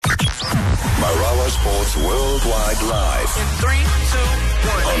Our sports worldwide live. In 3, 2,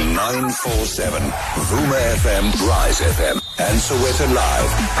 1. On 947, Vuma FM, Rise FM, and Sowetan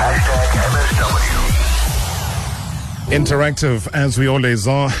Live. #MSW. Interactive as we always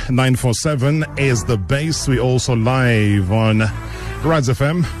are. 947 is the base. We also live on Rise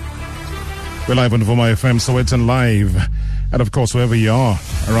FM. We're live on Vuma FM, Sowetan Live. And of course, wherever you are,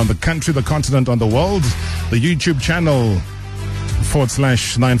 around the country, the continent, on the world, the YouTube channel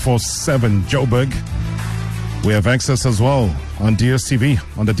 /947 Joburg. We have access as well on DSTV,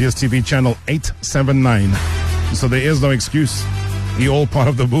 on the DSTV channel 879. So there is no excuse. You're all part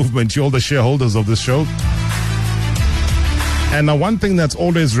of the movement. You're all the shareholders of this show. And now one thing that's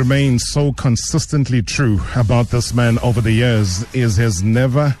always remained so consistently true about this man over the years is his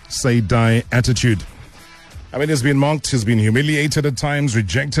never say die attitude. I mean, he's been mocked, he's been humiliated at times,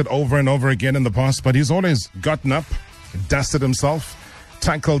 rejected over and over again in the past, but he's always gotten up, dusted himself,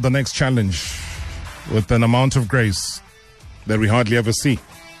 tackled the next challenge with an amount of grace that we hardly ever see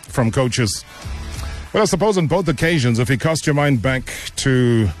from coaches. Well, I suppose on both occasions, if you cast your mind back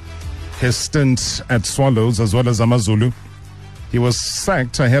to his stint at Swallows as well as AmaZulu, he was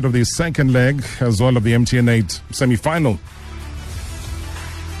sacked ahead of the second leg as well of the MTN 8 semi-final.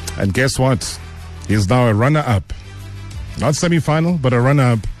 And guess what? He's now a runner-up. Not semi-final, but a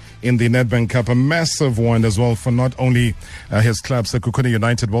runner-up in the Nedbank Cup. A massive one as well for not only his club, Sekhukhune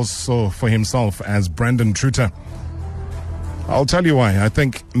United, but also for himself as Brandon Truter. I'll tell you why. I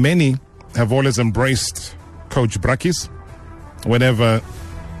think many have always embraced Coach Brakkies whenever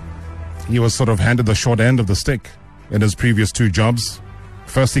he was sort of handed the short end of the stick in his previous two jobs.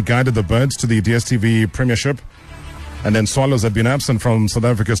 First, he guided the Birds to the DSTV Premiership. And then Swallows had been absent from South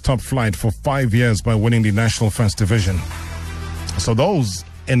Africa's top flight for 5 years by winning the National First Division. So those,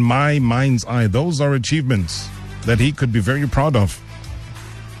 in my mind's eye, those are achievements that he could be very proud of.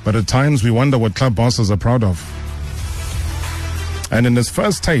 But at times we wonder what club bosses are proud of. And in his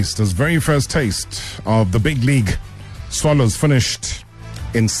first taste, his very first taste of the big league, Swallows finished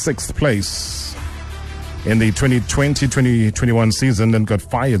in 6th place in the 2020-2021 season and got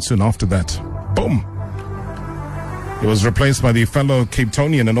fired soon after that. Boom! He was replaced by the fellow Cape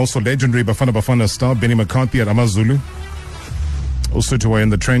Townian and also legendary Bafana Bafana star Benny McCarthy at AmaZulu. Also to were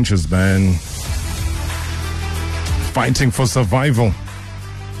in the trenches, man. Fighting for survival.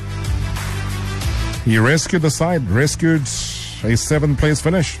 He rescued the side, rescued a 7th place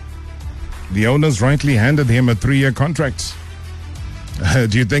finish. The owners rightly handed him a 3-year contract.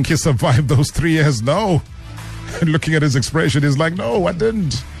 Do you think he survived those 3 years? No. Looking at his expression, he's like, no, I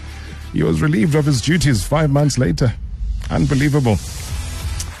didn't. He was relieved of his duties 5 months later. Unbelievable.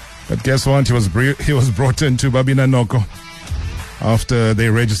 But guess what? He was brought into Babina Noko after they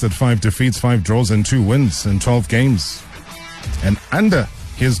registered 5 defeats, 5 draws, and 2 wins in 12 games. And under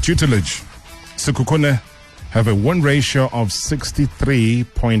his tutelage, Sekhukhune have a win ratio of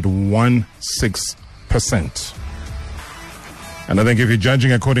 63.16%. And I think if you're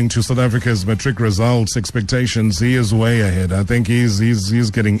judging according to South Africa's matric results expectations, he is way ahead. I think he's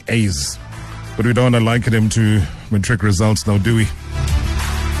getting A's. But we don't want to liken him to matric results now, do we?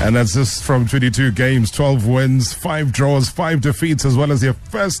 And that's just from 22 games, 12 wins, 5 draws, 5 defeats, as well as their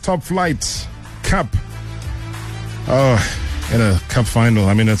first top flight cup. Oh, in a cup final.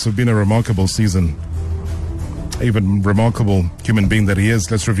 I mean, it's been a remarkable season. Even remarkable human being that he is.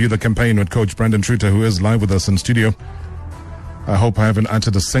 Let's review the campaign with Coach Brandon Truter, who is live with us in studio. I hope I haven't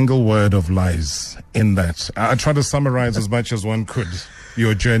uttered a single word of lies in that. I try to summarize as much as one could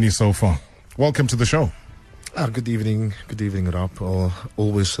your journey so far. Welcome to the show. Good evening, Rob.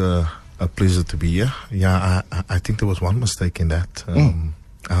 Always a pleasure to be here. Yeah, I think there was one mistake in that.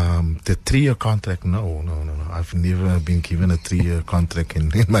 The 3-year contract, no. I've never been given a 3-year contract in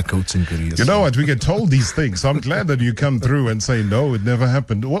my coaching career. You know what? We get told these things. So I'm glad that you come through and say, no, it never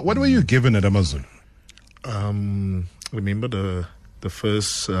happened. What were you given at AmaZulu? Remember the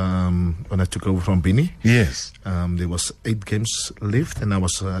first, when I took over from Benny? Yes. There was 8 games left and I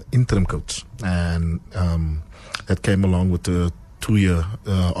was interim coach. And that came along with the 2-year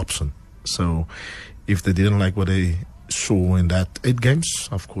option. So if they didn't like what they saw in that 8 games,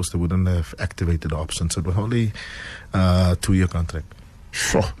 of course they wouldn't have activated the option. So it was only a 2-year contract.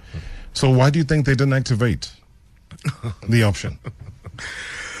 Sure. So why do you think they didn't activate the option?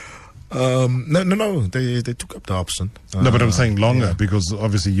 No. They took up the option. No, but I'm saying longer because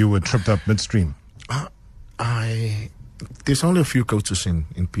obviously you were tripped up midstream. There's only a few coaches in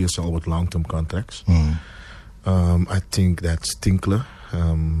PSL with long-term contracts. I think that's Tinkler,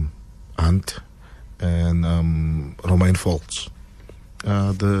 Ant, and Romain Volts.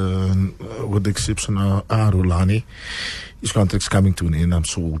 With the exception of Rulani, his contract's coming to an end. I'm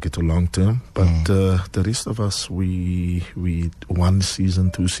sure we'll get a long term. But the rest of us, we 1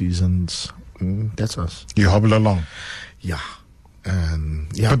 season, 2 seasons. That's us. You hobble along. Yeah.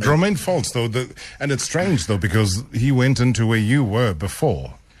 But Romain Foltz, though, and it's strange, though, because he went into where you were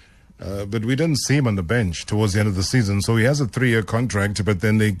before. But we didn't see him on the bench towards the end of the season. So he has a 3-year contract, but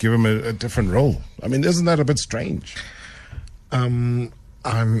then they give him a different role. I mean, isn't that a bit strange? I'm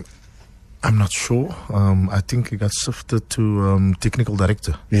not sure. I think he got shifted to technical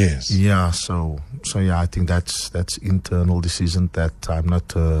director. Yes. Yeah. So yeah, I think that's internal decision that I'm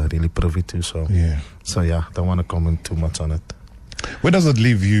not really privy to. So yeah, don't want to comment too much on it. Where does it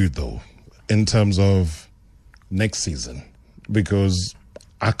leave you, though, in terms of next season? Because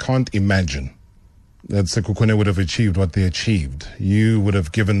I can't imagine that Sekhukhune would have achieved what they achieved. You would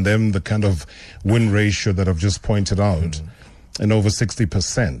have given them the kind of win ratio that I've just pointed out, and over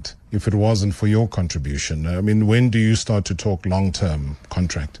 60%, if it wasn't for your contribution. I mean, when do you start to talk long-term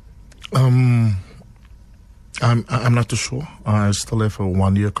contract? I'm not too sure. I still have a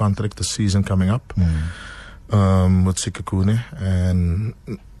 1-year contract this season coming up with Sekhukhune, and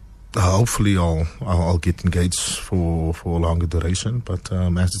hopefully I'll get engaged for a longer duration. But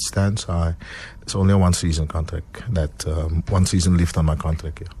as it stands, it's only a 1-season contract. That 1 season left on my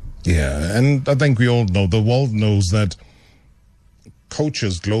contract. Yeah, and I think we all know, the world knows that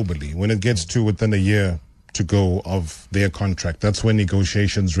coaches globally, when it gets to within a year to go of their contract, that's when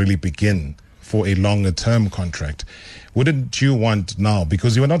negotiations really begin for a longer term contract. Wouldn't you want now,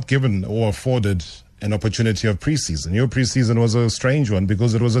 because you were not given or afforded an opportunity of preseason? Your preseason was a strange one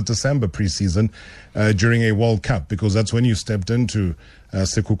because it was a December preseason during a World Cup, because that's when you stepped into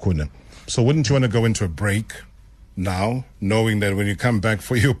Sekhukhune. So wouldn't you want to go into a break now, knowing that when you come back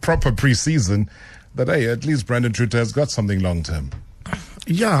for your proper preseason, that, hey, at least Brandon Truter has got something long term?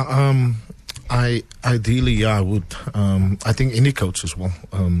 Yeah, I would. I think any coach as well,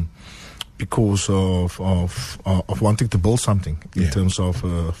 because of wanting to build something in terms of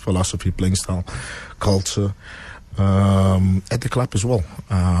philosophy, playing style, culture, at the club as well.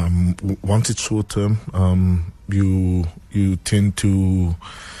 Once it's short term, you tend to,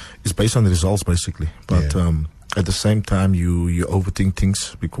 it's based on the results basically, but at the same time you overthink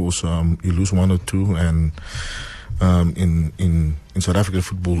things because you lose 1 or 2, and in South African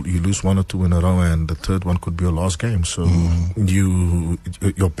football, you lose 1 or 2 in a row, and the third one could be your last game. So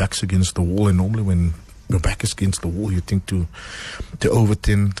your back's against the wall, and normally when your back is against the wall, you think to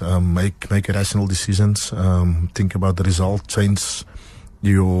overthink, make rational decisions, think about the result, change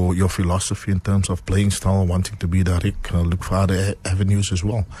your philosophy in terms of playing style, wanting to be direct, look for other avenues as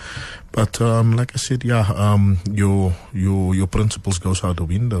well. But like I said, your principles goes out the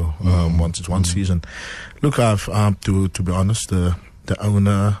window once it's 1 season. Look, I've to be honest, the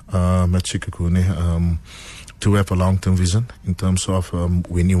owner at Sekhukhune to have a long-term vision in terms of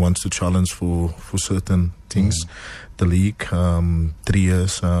when he wants to challenge for certain things. The league, 3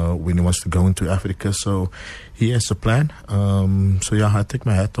 years when he wants to go into Africa. So he has a plan. So yeah, I take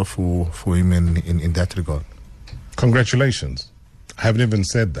my hat off for him in that regard. Congratulations. I haven't even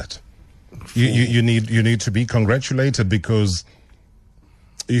said that. You need to be congratulated because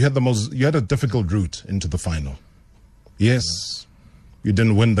you had a difficult route into the final. Yes, you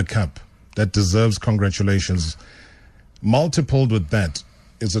didn't win the cup. That deserves congratulations. Multiplied with that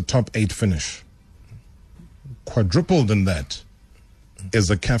is a top 8 finish. Quadrupled in that is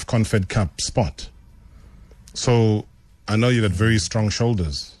a CAF Confed Cup spot. So I know you got very strong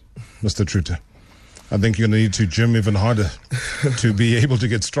shoulders, Mr. Truter. I think you're going to need to gym even harder to be able to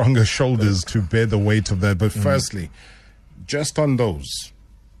get stronger shoulders to bear the weight of that. But firstly, just on those,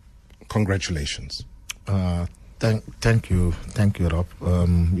 congratulations. Thank you, Rob.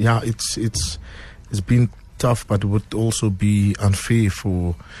 Yeah, it's been tough, but it would also be unfair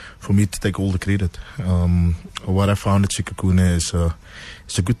for me to take all the credit. What I found at Sekhukhune is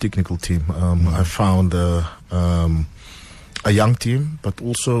a good technical team. I found a young team, but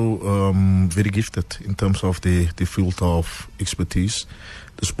also very gifted in terms of the field of expertise.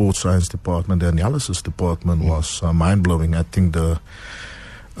 The sports science department, the analysis department was mind-blowing. I think the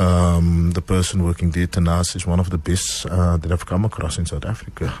person working there, Tanas, is one of the best that I've come across in South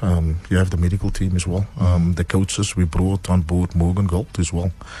Africa. You have the medical team as well. The coaches, we brought on board Morgan Gold as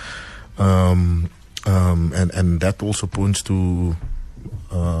well. And that also points to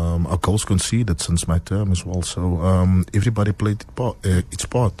our goals conceded since my term as well. So everybody played its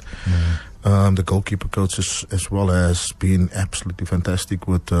part. The goalkeeper coaches as well has been absolutely fantastic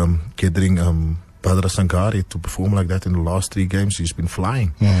with gathering Badra Sangari to perform like that in the last 3 games. He's been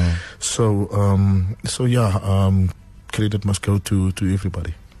flying. So credit must go to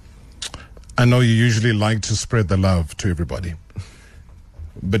everybody. I know you usually like to spread the love to everybody,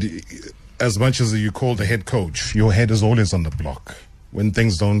 but as much as you call the head coach, your head is always on the block. When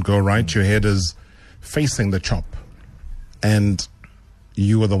things don't go right, your head is facing the chop, and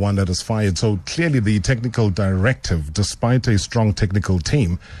you are the one that is fired. So clearly the technical directive, despite a strong technical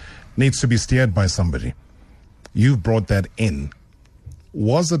team, needs to be steered by somebody. You've brought that in.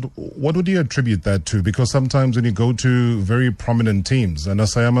 What would you attribute that to? Because sometimes when you go to very prominent teams, and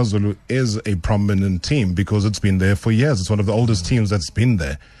Asayama Zulu is a prominent team because it's been there for years. It's one of the oldest teams that's been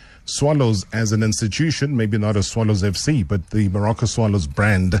there. Swallows as an institution, maybe not as Swallows FC, but the Morocco Swallows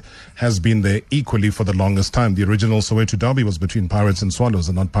brand has been there equally for the longest time. The original Soweto derby was between Pirates and Swallows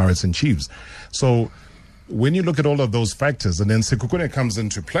and not Pirates and Chiefs. So when you look at all of those factors, and then Sekhukhune comes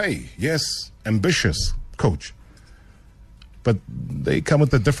into play, yes, ambitious coach, but they come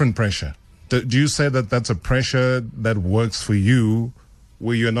with a different pressure. Do you say that that's a pressure that works for you,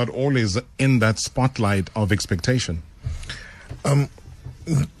 where you're not always in that spotlight of expectation?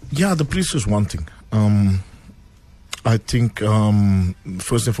 Yeah, the pressure is one thing. I think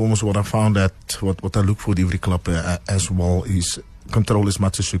first and foremost, what I found that what I look for at every club as well is control as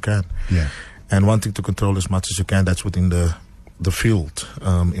much as you can. Yeah. And one thing to control as much as you can, that's within the field,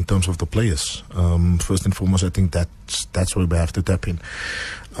 in terms of the players. First and foremost, I think that's where we have to tap in.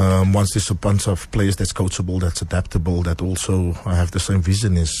 Once there's a bunch of players that's coachable, that's adaptable, that also have the same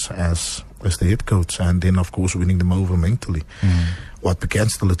vision as the head coach, and then of course winning them over mentally. What we can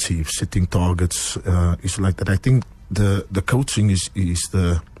still achieve, setting targets, is like that. I think the coaching is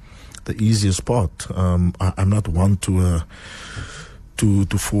the easiest part. I'm not one to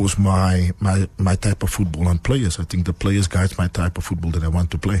force my type of football on players. I think the players guide my type of football that I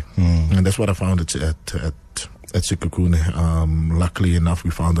want to play, and that's what I found at Sekhukhune. Luckily enough,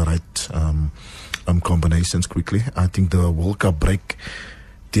 we found the right combinations quickly. I think the World Cup break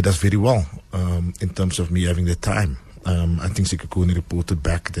did us very well in terms of me having the time. I think Sekhukhune reported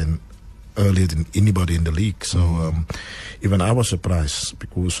back then earlier than anybody in the league. So even I was surprised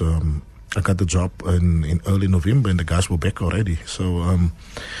because I got the job in early November and the guys were back already. So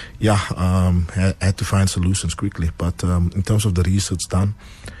had to find solutions quickly. But in terms of the research done,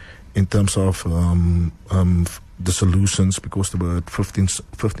 in terms of the solutions, because they were at 15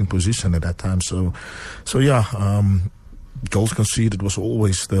 position at that time. So goals conceded was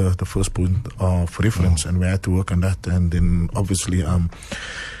always the first point of reference, and we had to work on that. And then obviously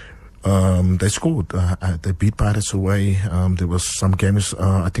they scored. They beat Pirates away. There was some games,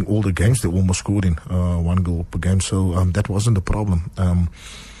 I think all the games they almost scored in 1 goal per game. So that wasn't the problem.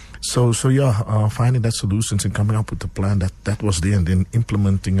 Finding that solutions and coming up with the plan that was there, and then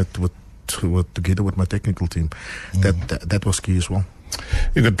implementing it together with my technical team. That was key as well.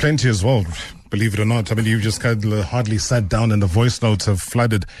 You got plenty as well, believe it or not. I mean, you've just hardly sat down and the voice notes have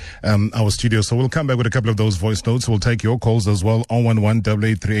flooded our studio. So we'll come back with a couple of those voice notes. We'll take your calls as well.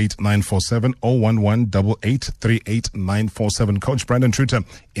 011-883-8947. 011-883-8947. Coach Brandon Truter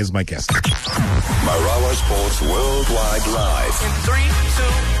is my guest. Marawa Sports Worldwide Live. In 3, 2,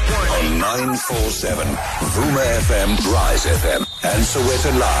 1. On 947, Vuma FM, Rise FM, and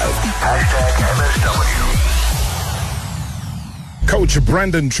Soweto Live. #MSW. Coach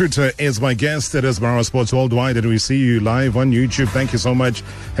Brandon Truter is my guest. It is Marawa Sports Worldwide, and we see you live on YouTube. Thank you so much.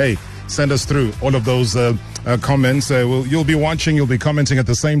 Hey, send us through all of those comments. You'll be watching, you'll be commenting at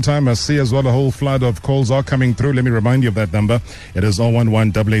the same time. I see as well a whole flood of calls are coming through. Let me remind you of that number. It is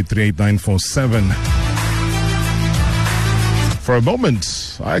 011-883-8947. For a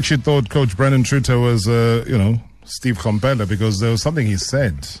moment, I actually thought Coach Brandon Truter was, Steve Kompela, because there was something he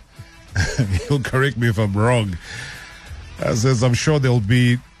said. He'll correct me if I'm wrong. Says, I'm sure there'll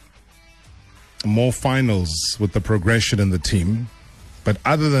be more finals with the progression in the team. But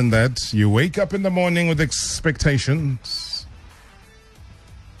other than that, you wake up in the morning with expectations,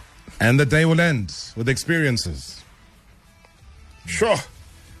 and the day will end with experiences. Sure.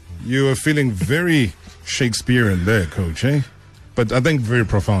 You are feeling very Shakespearean there, Coach, eh? But I think very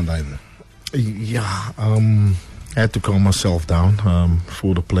profound either. Yeah, I had to calm myself down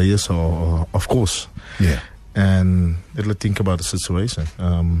for the players, of course. Yeah. And really think about the situation.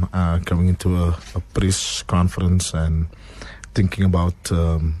 Coming into a press conference and thinking about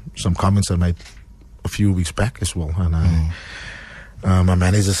some comments I made a few weeks back as well. And my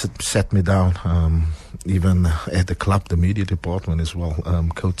manager sat me down, even at the club, the media department as well.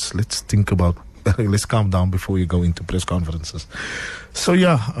 Coach, let's think about, let's calm down before you go into press conferences. So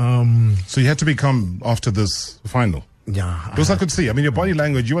yeah. So you had to be calm after this final? Yeah. Because I could see, I mean, your body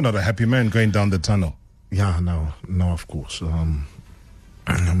language, you were not a happy man going down the tunnel. Yeah, no, of course.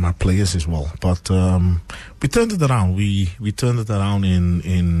 My players as well. But we turned it around. We turned it around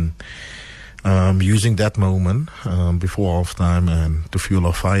in using that moment before halftime and to fuel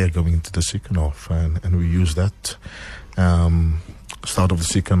our fire going into the second half, and we used that. Start of the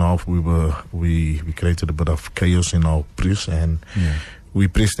second half, we created a bit of chaos in our press, and we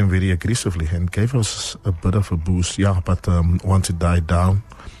pressed them very aggressively and gave us a bit of a boost. Yeah, but once it died down,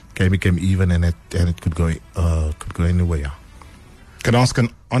 game became even, and it could go anywhere. Yeah. Can I ask an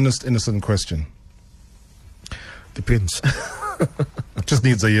honest, innocent question? Depends. It just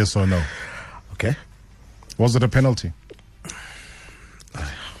needs a yes or no. Okay. Was it a penalty?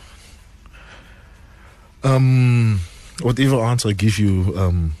 Whatever answer I give you,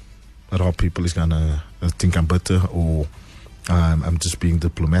 a lot of people is gonna think I'm better, or I'm just being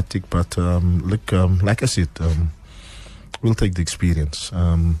diplomatic. But look, like I said, we'll take the experience.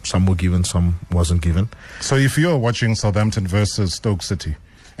 Some were given, some wasn't given. So if you're watching Southampton versus Stoke City,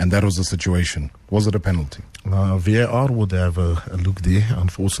 and that was the situation, was it a penalty? VAR would have a look there.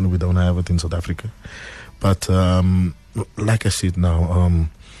 Unfortunately, we don't have it in South Africa. But like I said now,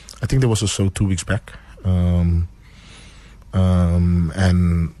 I think there was a show 2 weeks back. And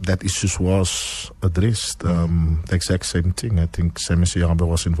that issue was addressed. The exact same thing. I think Semi Siamba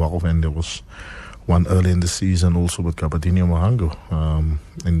was involved, and there was one early in the season also with Kabadinho Mahango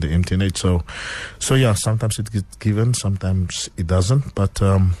in the MTN8. So yeah, sometimes it gets given, sometimes it doesn't. But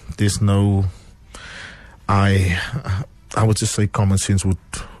there's no. I would just say common sense would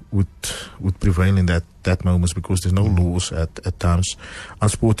prevail in that moments, because there's no laws at times.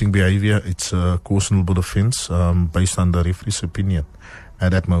 Unsporting behavior, it's a cautionable offence based on the referee's opinion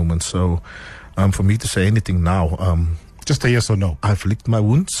at that moment. So for me to say anything now, just a yes or no. I've licked my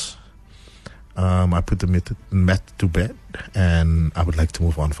wounds. I put the mat to bed, and I would like to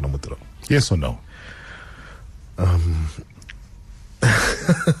move on from the draw. Yes or no?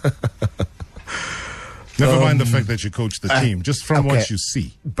 Never mind the fact that you coach the team, just from what you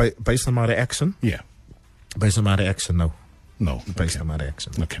see. Based on my reaction? Yeah. Based on my reaction, no. No. Based on my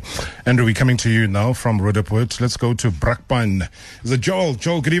reaction. Okay. Andrew, we're coming to you now from Roodepoort. Let's go to Brakpan. Is it Joel?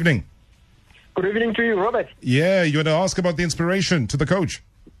 Joel, good evening. Good evening to you, Robert. Yeah, you want to ask about the inspiration to the coach?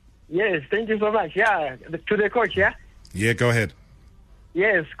 Yes, thank you so much. Yeah, to the coach, yeah? Yeah, go ahead.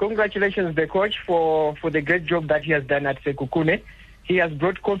 Yes, congratulations, the coach, for the great job that he has done at Sekhukhune. He has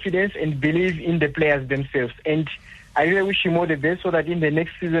brought confidence and belief in the players themselves. And I really wish him all the best, so that in the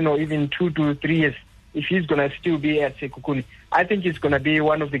next season, or even 2 to 3 years, if he's going to still be at Sekhukhune, I think it's going to be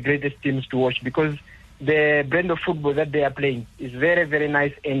one of the greatest teams to watch, because the brand of football that they are playing is very, very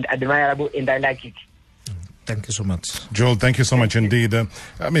nice and admirable, and I like it. Thank you so much. Joel, thank you so much indeed.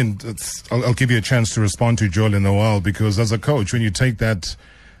 I'll give you a chance to respond to Joel in a while, because as a coach, when you take that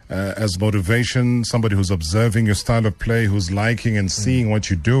as motivation, somebody who's observing your style of play, who's liking and seeing what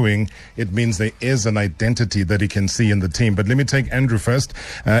you're doing, it means there is an identity that he can see in the team. But let me take Andrew first.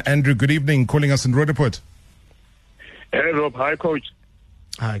 Andrew, good evening, calling us in Roodepoort. Hey, Rob. Hi, Coach.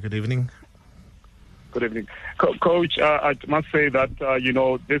 Hi, good evening. Good evening. Coach, I must say that,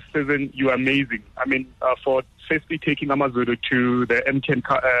 this season you're amazing. I mean, for firstly taking Amazulu to the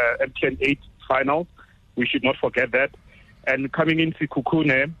MTN8 finals, we should not forget that. And coming into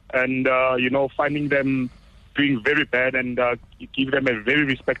Sekhukhune and, finding them doing very bad and give them a very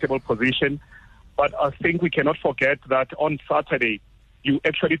respectable position. But I think we cannot forget that on Saturday, you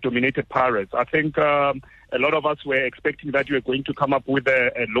actually dominated Pirates. I think a lot of us were expecting that you were going to come up with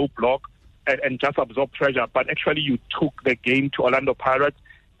a low block and just absorb pressure. But actually, you took the game to Orlando Pirates.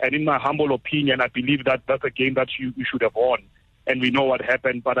 And in my humble opinion, I believe that that's a game that you should have won. And we know what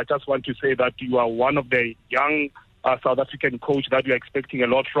happened. But I just want to say that you are one of the young South African coach that we are expecting a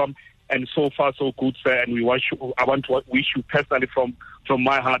lot from. And so far, so good, sir. And I want to wish you personally from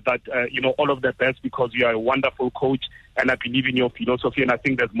my heart that, all of the best, because you are a wonderful coach. And I believe in your philosophy. And I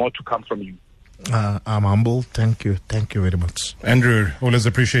think there's more to come from you. I'm humble. Thank you. Thank you very much. Andrew, always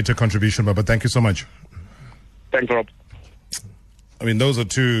appreciate your contribution, but thank you so much. Thanks, Rob. I mean, those are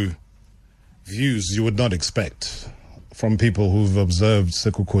two views you would not expect from people who've observed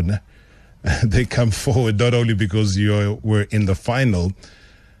Sekhukhune. They come forward not only because you were in the final,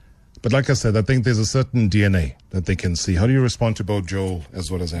 but like I said, I think there's a certain DNA that they can see. How do you respond to both Joel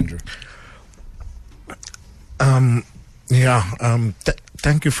as well as Andrew?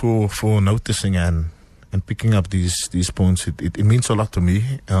 Thank you for noticing and picking up these points. It means a lot to me.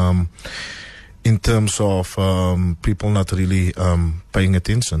 In terms of people not really paying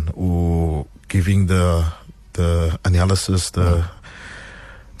attention or giving the analysis the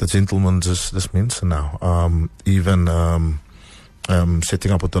gentleman just mentioned now. Even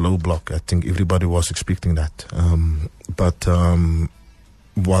setting up with the low block, I think everybody was expecting that. But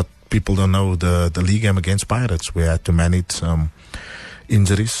what people don't know, the league game against Pirates, we had to manage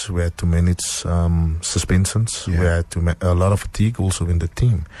injuries. We had to manage suspensions. We had to a lot of fatigue also in the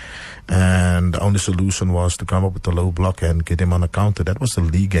team. And the only solution was to come up with a low block and get him on a counter. That was the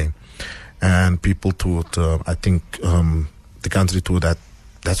league game. And people thought, I think the country thought that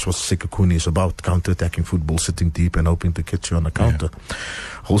that's what Sekhukhune is about, counter-attacking football, sitting deep and hoping to catch you on a counter.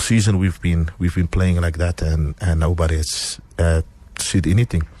 Whole season we've been playing like that, and nobody has said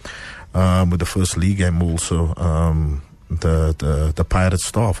anything. With the first league game also, the Pirate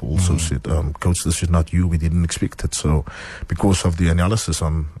staff also said, "Coach, this is not you. We didn't expect it." So, because of the analysis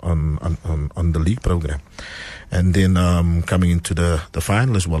on the league program, and then coming into the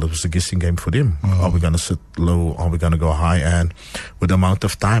final as well, it was a guessing game for them. Are we going to sit low? Are we going to go high? And with the amount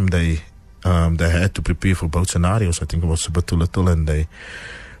of time they had to prepare for both scenarios, I think it was a bit too little, and they.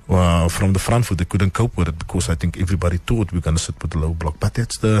 From the front foot, they couldn't cope with it because I think everybody thought we're going to sit with the low block. But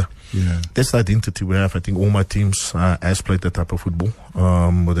that's the identity we have. I think all my teams has played that type of football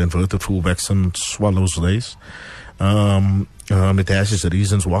with inverted fullbacks and swallows days. It has its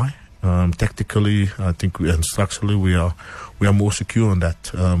reasons why. Tactically, I think and structurally we are more secure on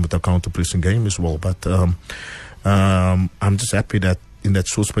that with our counter pressing game as well. But I'm just happy that in that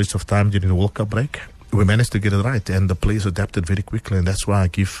short space of time during the World Cup break, we managed to get it right, and the players adapted very quickly, and that's why I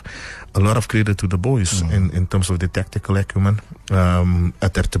give a lot of credit to the boys in terms of the tactical acumen,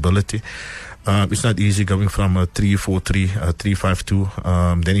 adaptability. It's not easy going from a 3-4-3,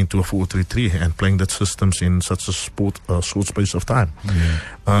 3-5-2, then into a 4-3-3, and playing that systems in such a short space of time.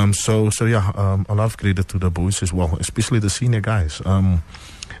 So a lot of credit to the boys as well, especially the senior guys.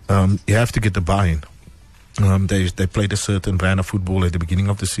 You have to get the buy-in. They played a certain brand of football at the beginning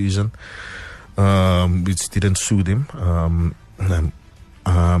of the season, which didn't suit him.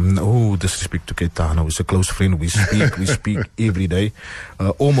 No disrespect to Keitano, he's a close friend. We speak every day,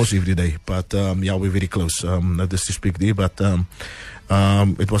 almost every day. But we're very close. No disrespect there, but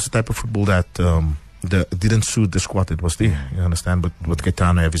it was the type of football that didn't suit the squad. It was there, you understand. But what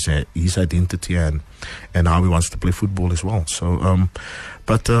Keitano has is his identity and how he wants to play football as well. So,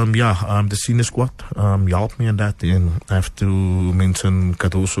 the senior squad helped me in that. And I have to mention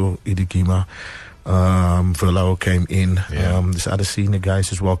Kadoso, Idikima, Verlau came in. There's other senior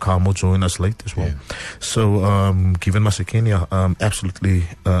guys as well. Carmo joined us late as well. So, given Masekenia, absolutely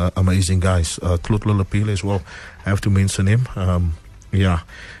amazing guys. Claude Lolapile as well. I have to mention him.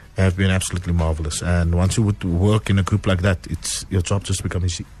 Have been absolutely marvelous. And once you would work in a group like that, your job just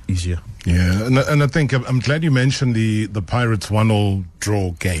becomes easier. Yeah, and I think I'm glad you mentioned the Pirates 1-1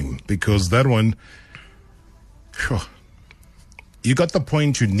 draw game, because that one, you got the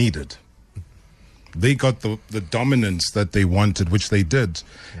point you needed. They got the dominance that they wanted, which they did.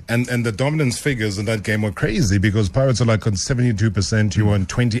 And the dominance figures in that game were crazy, because Pirates are like on 72%, you were on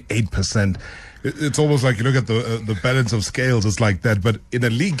 28%. It's almost like you look at the balance of scales, it's like that. But in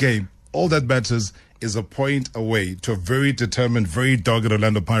a league game, all that matters is a point away to a very determined, very dogged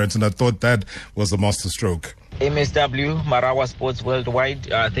Orlando Pirates. And I thought that was a master stroke. MSW, Marawa Sports Worldwide.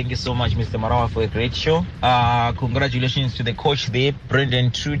 Thank you so much, Mr. Marawa, for a great show. Congratulations to the coach there, Brandon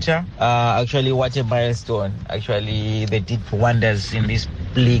Truter. Actually, what a milestone. Actually, they did wonders in this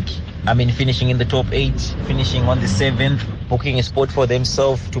league. I mean, finishing in the top 8, finishing on the 7th, booking a spot for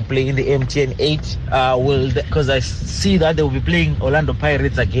themselves to play in the MTN 8. Because I see that they will be playing Orlando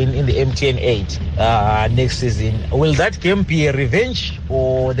Pirates again in the MTN 8 next season. Will that game be a revenge,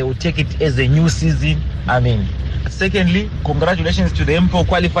 or they will take it as a new season? I mean, secondly, congratulations to them for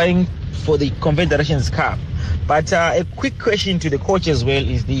qualifying for the Confederations Cup. But a quick question to the coach as well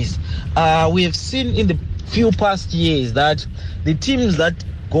is this. We have seen in the few past years that the teams that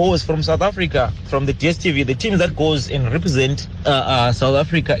goes from South Africa, from the DSTV, the teams that goes and represent South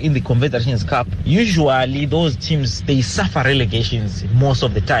Africa in the Confederations Cup, usually those teams, they suffer relegations most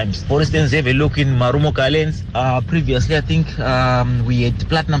of the times. For instance, have a look in Marumo Gallants. Previously, I think we had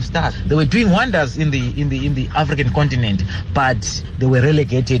Platinum Stars. They were doing wonders in the African continent, but they were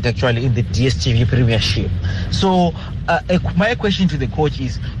relegated actually in the DSTV Premiership. So my question to the coach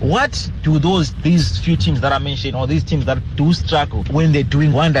is, what do these few teams that I mentioned, or these teams that do struggle when they're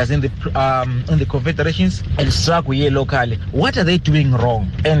doing wonders in the Confederations and struggle here locally, what are they doing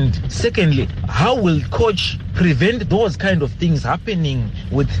wrong? And secondly, how will coach prevent those kind of things happening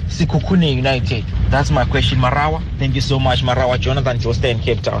with Sekhukhune United? That's my question, Marawa. Thank you so much, Marawa. Jonathan Josta in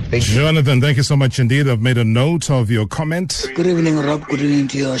Cape Town. Thank you. Jonathan, thank you so much indeed. I've made a note of your comment. Good evening, Rob. Good evening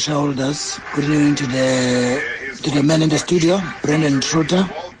to your shareholders. Good evening to the man in the studio, Brandon Truter.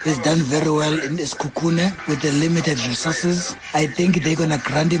 He's done very well in Sekhukhune with the limited resources. I think they're going to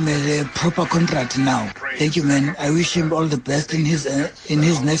grant him a proper contract now. Thank you, man. I wish him all the best in his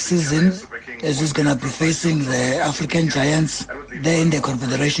next season, as he's going to be facing the African giants there in the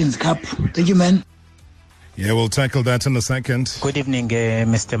Confederations Cup. Thank you, man. Yeah, we'll tackle that in a second. Good evening,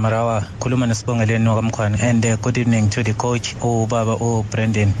 Mr. Marawa. Khuluma nosibongeleni nokamkhwana. And good evening to the coach, Baba,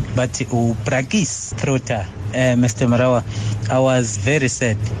 Brandon. But Brandon Truter, Mr. Marawa, I was very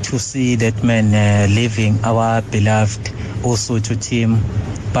sad to see that man leaving our beloved Osotho team.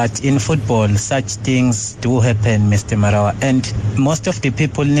 But in football, such things do happen, Mr. Marawa. And most of the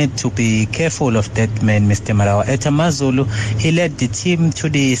people need to be careful of that man, Mr. Marawa. At AmaZulu, he led the team to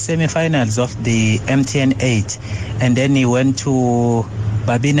the semi-finals of the MTN 8. And then he went to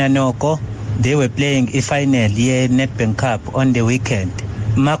Babina Noko. They were playing a final year Nedbank Cup on the weekend.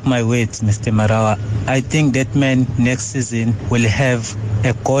 Mark my words, Mr. Marawa. I think that man next season will have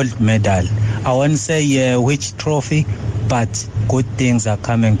a gold medal. I won't say which trophy, but good things are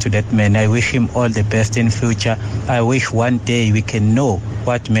coming to that man. I wish him all the best in future. I wish one day we can know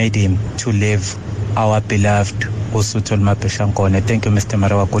what made him to leave our beloved Osotho Mapeshankone. Thank you, Mr.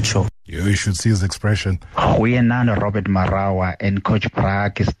 Marawa. Good show. You should see his expression. Goeienaand Robert Marawa en Coach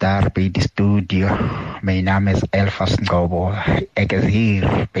Braak is daar bij de studio. Mijn naam is Elfas Ngobo. Ik is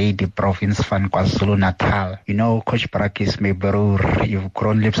hier bij de province van KwaZulu-Natal. You know, Coach Braak is my broer. You've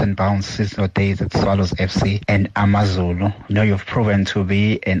grown leaps and bounds since your days at Swallows FC and AmaZulu. You know, you've proven to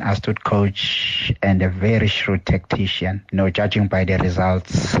be an astute coach and a very shrewd tactician. You know, judging by the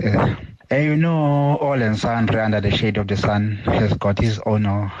results. You know, all and sundry under the shade of the sun has got his own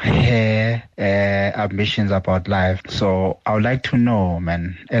ambitions about life. So I would like to know,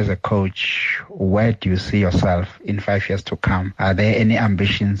 man, as a coach, where do you see yourself in 5 years to come? Are there any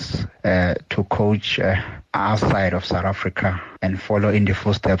ambitions to coach outside of South Africa and follow in the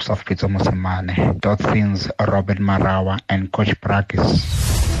footsteps of Pitso Mosemane? Those things, Robert Marawa and Coach Prakis.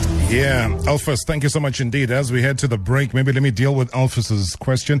 Yeah, Alphas, thank you so much indeed. As we head to the break, maybe let me deal with Alphas's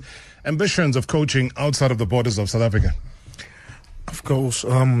question. Ambitions of coaching outside of the borders of South Africa. Of course,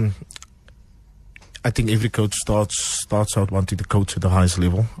 I think every coach starts out wanting to coach at the highest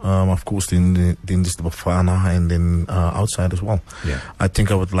level. Of course, then this the Bafana and then outside as well. Yeah. I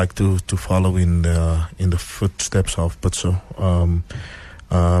think I would like to follow in the footsteps of Pitso.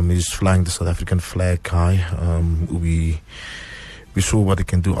 He's flying the South African flag high. We saw what he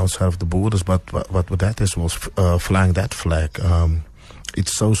can do outside of the borders, but with that as well, flying that flag. It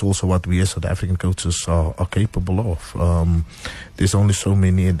shows also what we as South African coaches are capable of. There's only so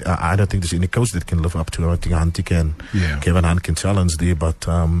many. I don't think there's any coach that can live up to. I think Hanti can. Yeah. Kevin Hunt can challenge there, but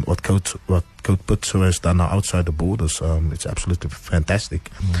what Coach Pitso has done outside the borders, it's absolutely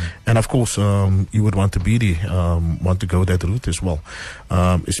fantastic. And of course, you would want to be there, want to go that route as well,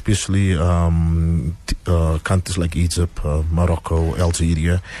 especially countries like Egypt, Morocco,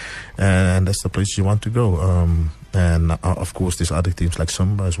 Algeria, and that's the place you want to go. And of course, there's other teams like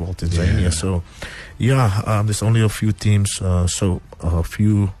Samba as well, Tanzania. Yeah. So, there's only a few teams, a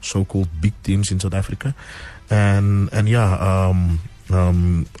few so-called big teams in South Africa, and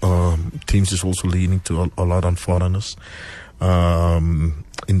teams is also leaning to a lot on foreigners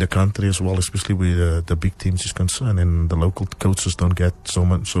in the country as well, especially where the big teams is concerned, and the local coaches don't get so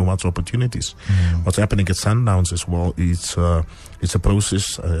much opportunities. What's happening at Sundowns as well? It's a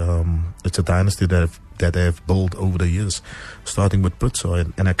process. It's a dynasty that they have built over the years, starting with Pitso,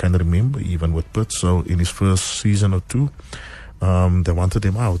 and I can remember even with Pitso in his first season or two. They wanted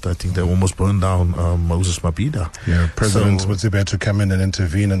him out. I think they almost burned down Moses Mabhida. Yeah, President Motsepe to come in and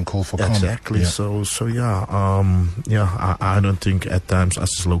intervene and call for calm. Exactly. Yeah. I don't think at times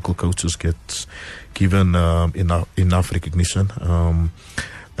us as local coaches get given enough recognition.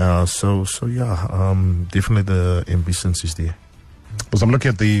 Definitely the ambitions is there. Because I'm looking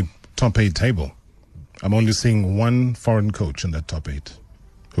at the top 8 table. I'm only seeing one foreign coach in that top 8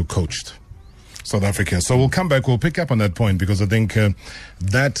 who coached South Africa. So we'll come back. We'll pick up on that point because I think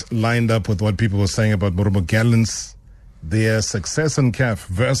that lined up with what people were saying about Morumo Gallants, their success in CAF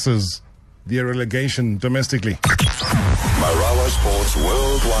versus their relegation domestically. Marawa Sports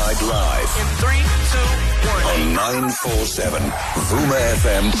Worldwide Live. In 3, 2, 1. On 947, Vuma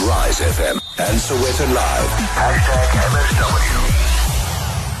FM, Rise FM, and Soweto Live. #MSW.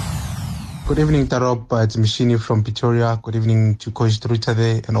 Good evening, Tarop. It's Mishini from Pretoria. Good evening to Coach Truter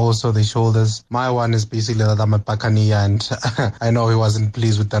there and also the shoulders. My one is basically that I'm a Pakania and I know he wasn't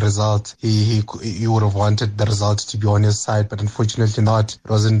pleased with the result. He would have wanted the result to be on his side, but unfortunately not. It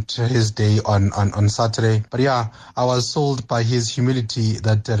wasn't his day on Saturday. But yeah, I was sold by his humility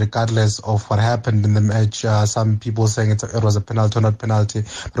that regardless of what happened in the match, some people saying it was a penalty or not penalty.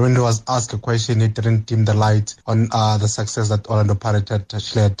 But when he was asked a question, he didn't dim the light on the success that Orlando Pirates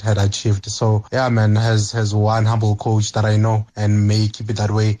had achieved. So yeah, man, has one humble coach that I know, and may keep it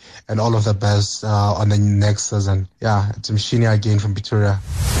that way. And all of the best on the next season. Yeah, it's Mshini again from Pretoria.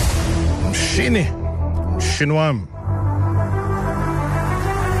 Shinwam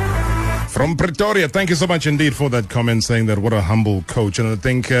from Pretoria. Thank you so much indeed for that comment, saying that what a humble coach. And I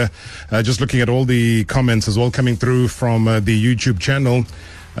think just looking at all the comments as well coming through from the YouTube channel,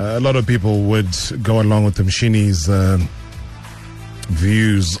 a lot of people would go along with Mshini's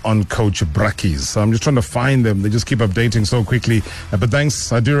views on Coach Brakkies. So I'm just trying to find them. They just keep updating so quickly. But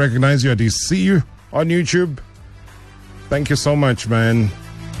thanks. I do recognize you. I do see you on YouTube. Thank you so much, man.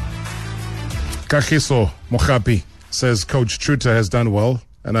 Kagiso Mohapi says Coach Truter has done well,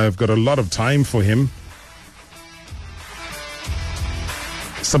 and I've got a lot of time for him.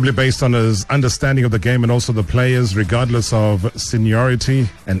 Simply based on his understanding of the game and also the players, regardless of seniority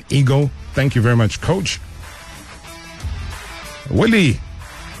and ego. Thank you very much, Coach. Willie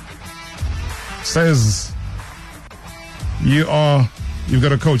says you've got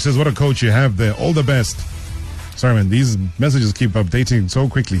a coach. Says what a coach you have there. All the best. Sorry, man, these messages keep updating so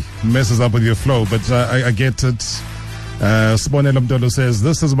quickly. Messes up with your flow, but I get it. Sponel Mdolo says,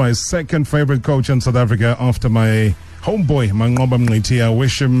 this is my second favorite coach in South Africa after my homeboy, Mangoba Mngiti. I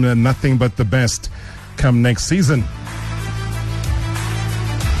wish him nothing but the best come next season.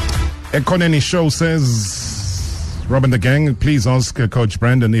 Ekoneni Show says, Robin the Gang, please ask Coach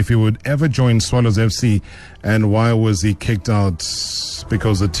Brandon if he would ever join Swallows FC and why was he kicked out?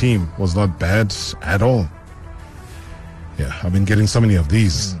 Because the team was not bad at all. Yeah, I've been getting so many of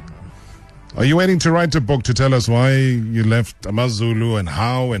these. Are you waiting to write a book to tell us why you left AmaZulu and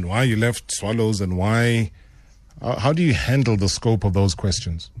how and why you left Swallows and why? How do you handle the scope of those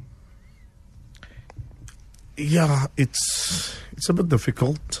questions? Yeah, it's a bit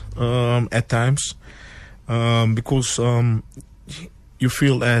difficult at times because you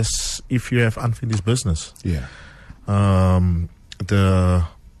feel as if you have unfinished business. Yeah.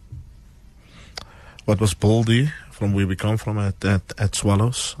 What was Baldy from where we come from at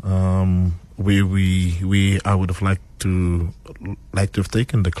Swallows, we I would have liked to have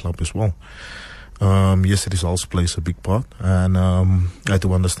taken the club as well. Yes, the results plays a big part, and I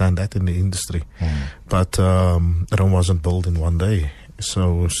do understand that in the industry, but Rome wasn't built in one day.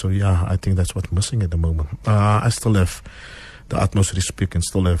 So yeah, I think that's what's missing at the moment. I still have the utmost respect and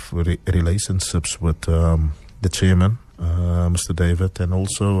still have relationships with the chairman, Mr. David, and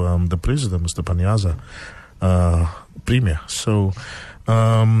also the president, Mr. Panyaza, Premier. So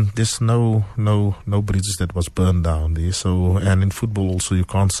there's no bridges that was burned down there. So, and in football also you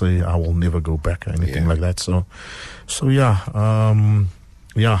can't say I will never go back or anything like that. So yeah,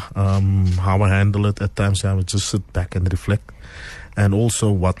 how I handle it at times, I would just sit back and reflect, and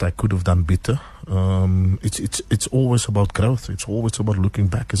also what I could have done better. It's always about growth. It's always about looking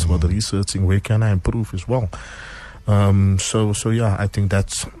back. It's about researching where can I improve as well. So yeah, I think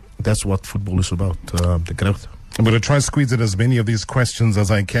that's what football is about, the growth. I'm going to try and squeeze in as many of these questions as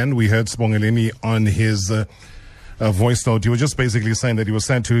I can. We heard Spongeleni on his voice note. He was just basically saying that he was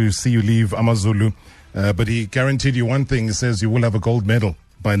sad to see you leave AmaZulu, but he guaranteed you one thing. He says you will have a gold medal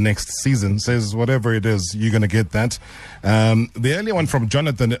by next season. Says whatever it is, you're going to get that. The earlier one from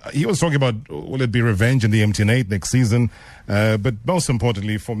Jonathan, he was talking about will it be revenge in the MTN8 next season? But most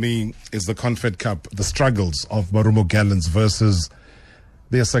importantly for me is the Confed Cup, the struggles of Marumo Gallants versus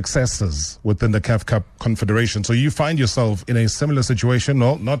their successes within the CAF Cup Confederation. So you find yourself in a similar situation,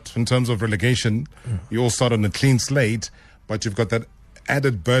 no, not in terms of relegation. You all start on a clean slate, but you've got that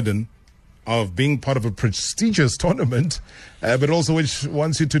added burden of being part of a prestigious tournament, but also which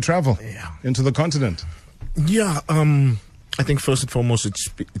wants you to travel into the continent. Yeah, I think first and foremost it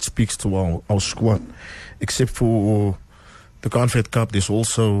speaks to our squad. Except for the Confed Cup, there's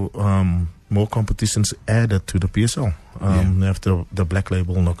also more competitions added to the PSL after the Black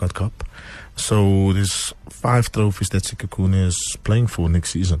Label Knockout Cup. So there's 5 trophies that Sekhukhune is playing for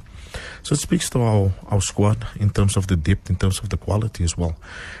next season. So it speaks to our squad in terms of the depth, in terms of the quality as well.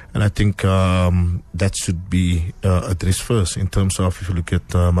 And I think that should be addressed first in terms of, if you look at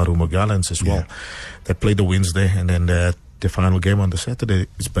Marumo Gallants as well. They played the Wednesday and then the final game on the Saturday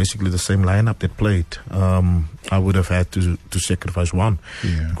is basically the same lineup that played. I would have had to sacrifice one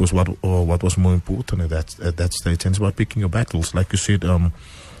because what was more important at that stage, and it's about picking your battles. Like you said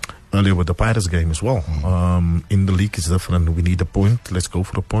earlier with the Pirates game as well. In the league it's different. We need a point. Let's go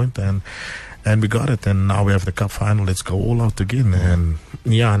for a point, and we got it. And now we have the cup final. Let's go all out again. And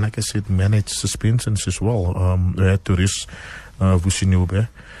and like I said, manage suspensions as well. We had to risk Vusinube.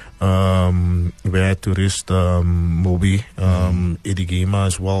 We had to rest Moby. Eddie Gema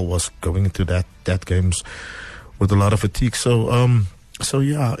as well was going into that games with a lot of fatigue. So So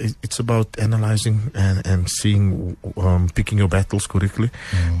yeah, it's about analyzing and seeing, picking your battles correctly.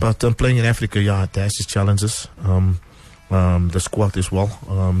 But playing in Africa, yeah, it has its challenges. The squad as well.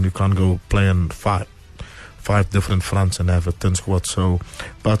 You can't go play on five different fronts and have a 10 squad. So,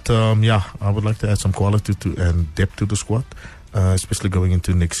 but yeah, I would like to add some quality and depth to the squad, especially going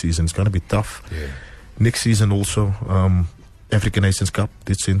into next season. It's going to be tough. Yeah. Next season also, African Nations Cup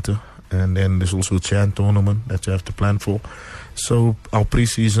it's into, and then there's also a Chan tournament that you have to plan for. So our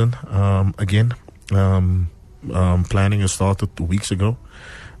pre-season again, planning has started 2 weeks ago.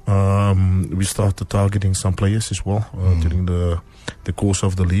 We started targeting some players as well during the course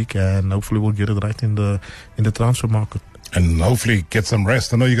of the league, and hopefully we'll get it right in the transfer market. And hopefully get some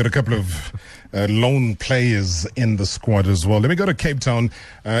rest. I know you got a couple of lone players in the squad as well. Let me go to Cape Town.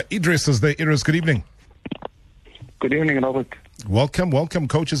 Idris is there. Idris, good evening. Good evening, Robert. Welcome.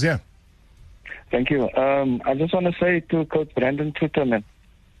 Coach is here. Thank you. I just want to say to Coach Brandon Truter, man,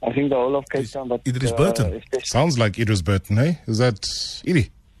 I think the whole of Cape Town, but Idris Burton. Sounds like Idris Burton, eh? Is that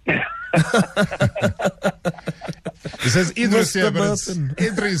Edie? It says Idris here, but it's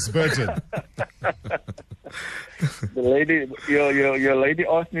Idris Burton. The lady, your lady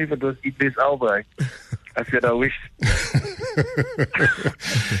asked me if it was Idris Alba. I said I wish.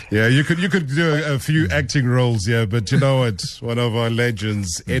 Yeah, you could do a few acting roles, yeah, but you know what? One of our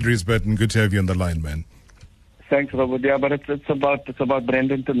legends, Idris Burton. Good to have you on the line, man. Thanks, Robert. Yeah, but it's about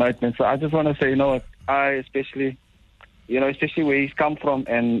Brandon tonight, man. So I just want to say, you know what? I especially where he's come from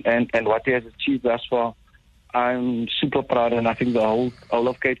and what he has achieved thus far, I'm super proud, and I think the whole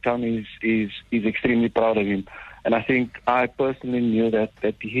of Cape Town is extremely proud of him. And I think I personally knew that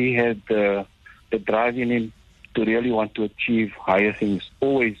he had the drive in him to really want to achieve higher things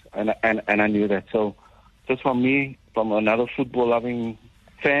always, and I knew that. So just from me, from another football loving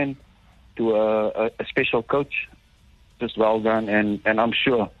fan to a special coach, just well done, and I'm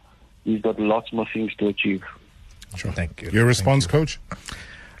sure he's got lots more things to achieve. Sure. Thank you. Your response, Coach?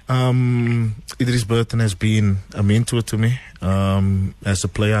 Idris Burton has been a mentor to me. As a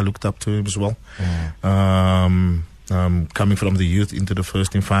player, I looked up to him as well. Coming from the youth into the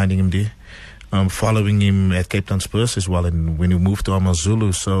first team, finding him there. Following him at Cape Town Spurs as well, and when he moved to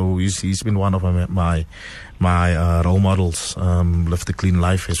AmaZulu, so he's been one of my role models. Lived a clean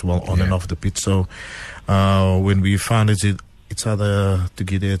life as well on and off the pitch. So when we found each other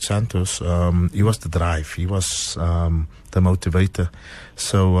together at Santos, he was the drive, he was the motivator.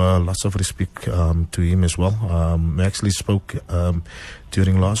 So lots of respect to him as well. We actually spoke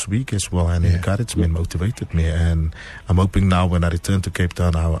during last week as well, and encouraged me and motivated me. And I'm hoping now when I return to Cape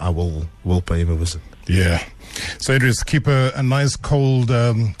Town, I will pay him a visit. Yeah. So Idris, keep a nice cold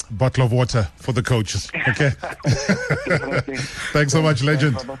bottle of water for the coaches. Okay. Thanks so much,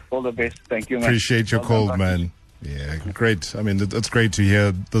 legend. All the best. Thank you, man. Appreciate your call, man. Yeah, great. I mean, it's great to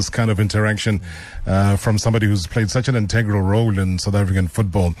hear this kind of interaction from somebody who's played such an integral role in South African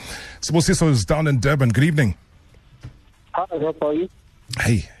football. Sibusiso is down in Durban. Good evening. Hi, how are you?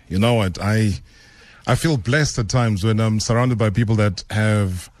 Hey, you know what? I feel blessed at times when I'm surrounded by people that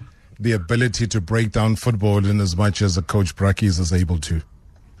have the ability to break down football in as much as a Coach Brakkies is able to.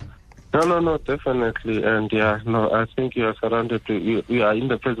 No, definitely. And I think you are surrounded. You are in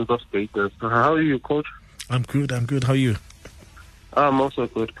the presence of greatness. How are you, Coach? I'm good. How are you? I'm also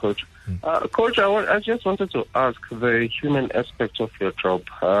good, Coach. Coach, I just wanted to ask the human aspect of your job.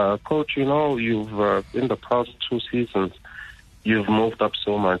 Coach, you've in the past 2 seasons, you've moved up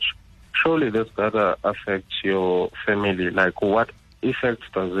so much. Surely this gotta affect your family. Like, what effects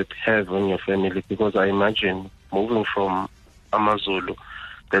does it have on your family? Because I imagine moving from AmaZulu,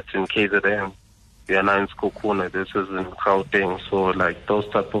 that's in KZN, we are now in Sekhukhune, this is in Gauteng, so like those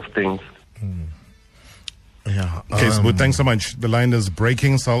type of things. Yeah. Okay, so thanks so much. The line is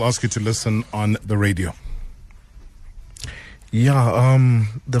breaking, so I'll ask you to listen on the radio. Yeah,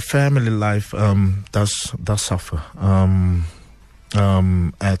 the family life does suffer.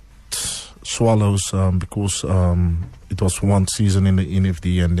 At Swallows, because it was 1 season in the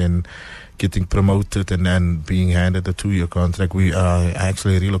NFD and then getting promoted and then being handed a 2-year contract, we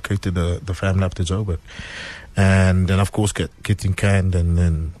actually relocated the family up to Joburg. And then, of course, getting canned and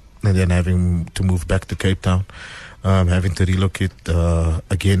then having to move back to Cape Town, having to relocate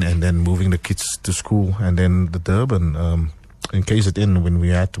again, and then moving the kids to school, and then the Durban. In KZN, when we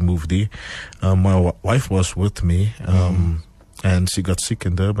had to move there, my wife was with me, and she got sick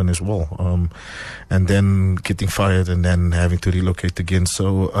in Durban as well, and then getting fired and then having to relocate again.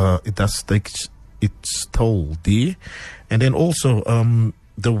 So it does take its toll there. And then also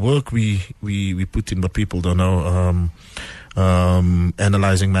the work we put in, but people don't know.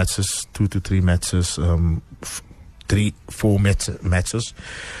 Analyzing matches, 2 to 3 matches, 3-4 matches,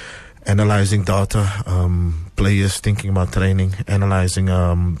 analyzing data, players, thinking about training, analyzing,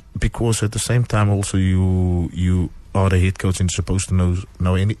 because at the same time also you are the head coach and you're supposed to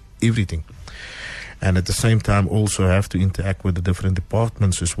know everything. And at the same time also have to interact with the different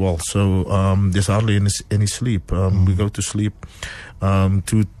departments as well. So there's hardly any sleep. We go to sleep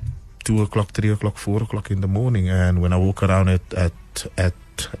 2 o'clock, 3 o'clock, 4 o'clock in the morning. And when I walk around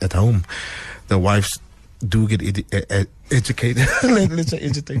at home, the wives do get educated, let's say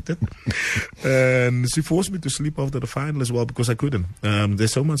agitated. And she forced me to sleep after the final as well because I couldn't.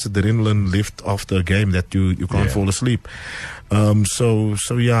 There's so much adrenaline lift after a game that you can't fall asleep. So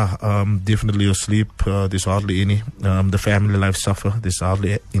definitely your sleep, there's hardly any. The family life suffer, there's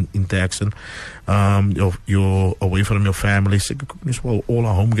hardly interaction. You're away from your family. Sekhukhune as well, all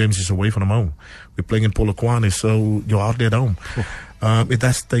our home games is away from home. We're playing in Polokwane, so you're hardly at home. It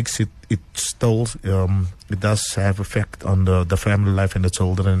does takes its toll. It does have effect on the family life and the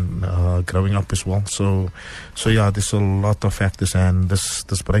children growing up as well. So there's a lot of factors, and this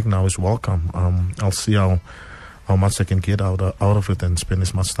break now is welcome. I'll see how much I can get out of it and spend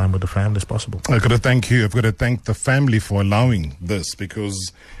as much time with the family as possible. I've got to thank you. I've got to thank the family for allowing this,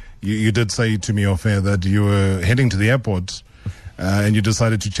 because you did say to me off air that you were heading to the airport. And you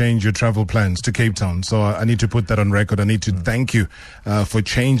decided to change your travel plans to Cape Town. So I need to put that on record. I need to thank you for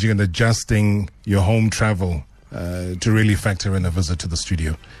changing and adjusting your home travel to really factor in a visit to the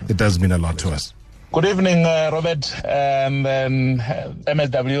studio. It does mean a lot to us. Good evening, Robert, and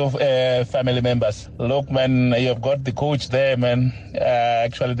MSW family members. Look, man, you've got the coach there, man.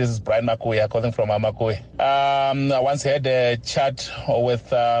 Actually, this is Brian Makui, calling from Amakui. I once had a chat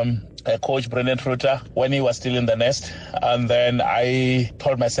with Coach Brandon Truter when he was still in the nest, and then I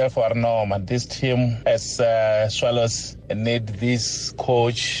told myself, oh no, man, this team as Swallows need this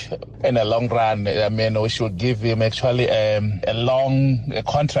coach in a long run. I mean, we should give him actually a long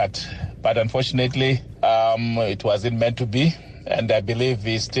contract, but unfortunately it wasn't meant to be, and I believe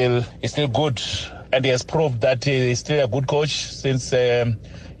he's still good, and he has proved that he is still a good coach since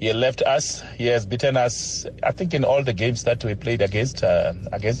he left us. He has beaten us, I think, in all the games that we played against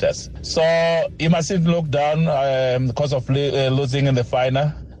us. So he mustn't look down because of losing in the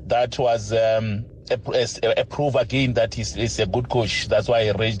final. That was a proof again that he's a good coach. That's why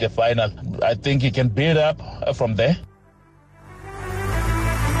he reached the final. I think he can build up from there.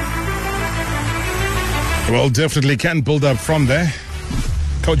 Well, definitely can build up from there.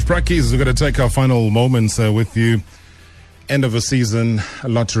 Coach Brakkies, we're going to take our final moments with you. End of a season, a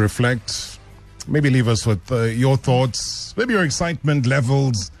lot to reflect. Maybe leave us with your thoughts, maybe your excitement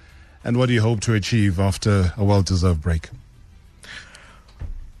levels, and what do you hope to achieve after a well-deserved break?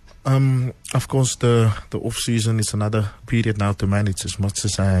 Of course, the off-season is another period now to manage. As much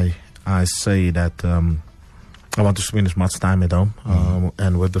as I say that I want to spend as much time at home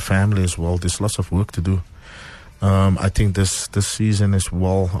and with the family as well, there's lots of work to do. I think this season as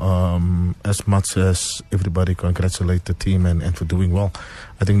well, as much as everybody congratulate the team and for doing well,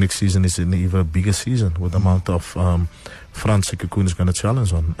 I think next season is an even bigger season with the amount of fronts Sekhukhune is going to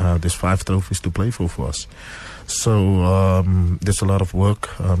challenge on. There's 5 trophies to play for us. So there's a lot of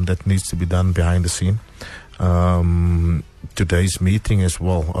work that needs to be done behind the scene. Today's meeting as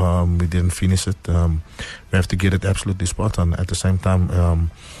well, we didn't finish it. We have to get it absolutely spot on. At the same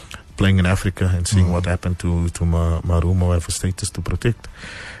time, playing in Africa and seeing what happened to Marumo, have a status to protect,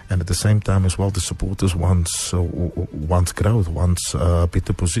 and at the same time as well, the supporters wants growth, wants a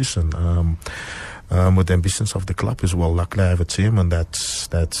better position with the ambitions of the club as well. Luckily, I have a chairman that's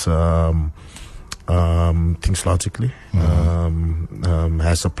thinks logically,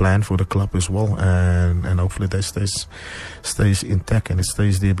 has a plan for the club as well, and hopefully that stays intact and it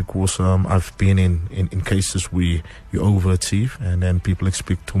stays there, because I've been in cases where you overachieve and then people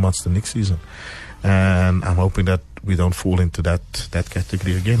expect too much the next season, and I'm hoping that we don't fall into that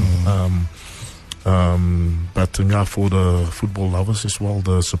category again. But for the football lovers as well,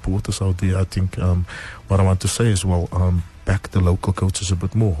 the supporters out there, I think what I want to say as well, back the local coaches a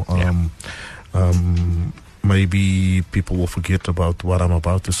bit more. Maybe people will forget about what I'm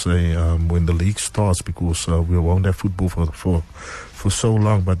about to say when the league starts, because we won't have football for so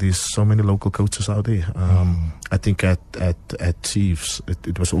long, but there's so many local coaches out there. I think at Chiefs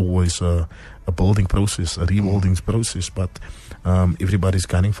it was always a building process, a rebuilding process, but everybody's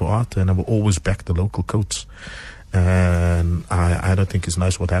gunning for art, and I will always back the local coach. And I don't think it's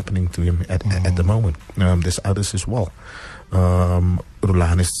nice what's happening to him at the moment. There's others as well.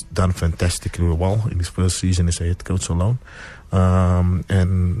 Rulan has done fantastically well in his first season as a head coach alone.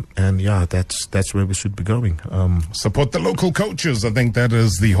 And yeah, that's where we should be going. Support the local coaches. I think that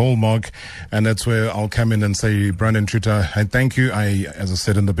is the hallmark, and that's where I'll come in and say, Brandon Truter, I thank you. As I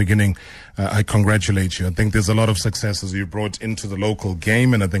said in the beginning, I congratulate you. I think there's a lot of successes you brought into the local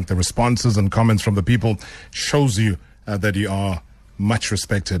game, and I think the responses and comments from the people shows you that you are much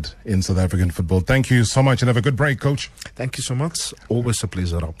respected in South African football. Thank you so much and have a good break, Coach. Thank you so much. Always a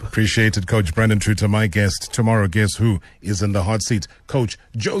pleasure, Rob. Appreciate it, Coach. Brandon Truter, my guest. Tomorrow, guess who is in the hot seat? Coach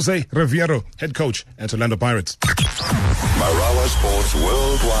Jose Riviero, head coach at Orlando Pirates. Marawa Sports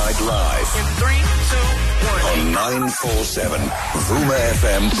Worldwide Live. In 3, 2, 1. On 947, Vuma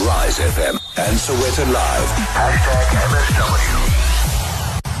FM, Rise FM, and Soweto Live. #MSW.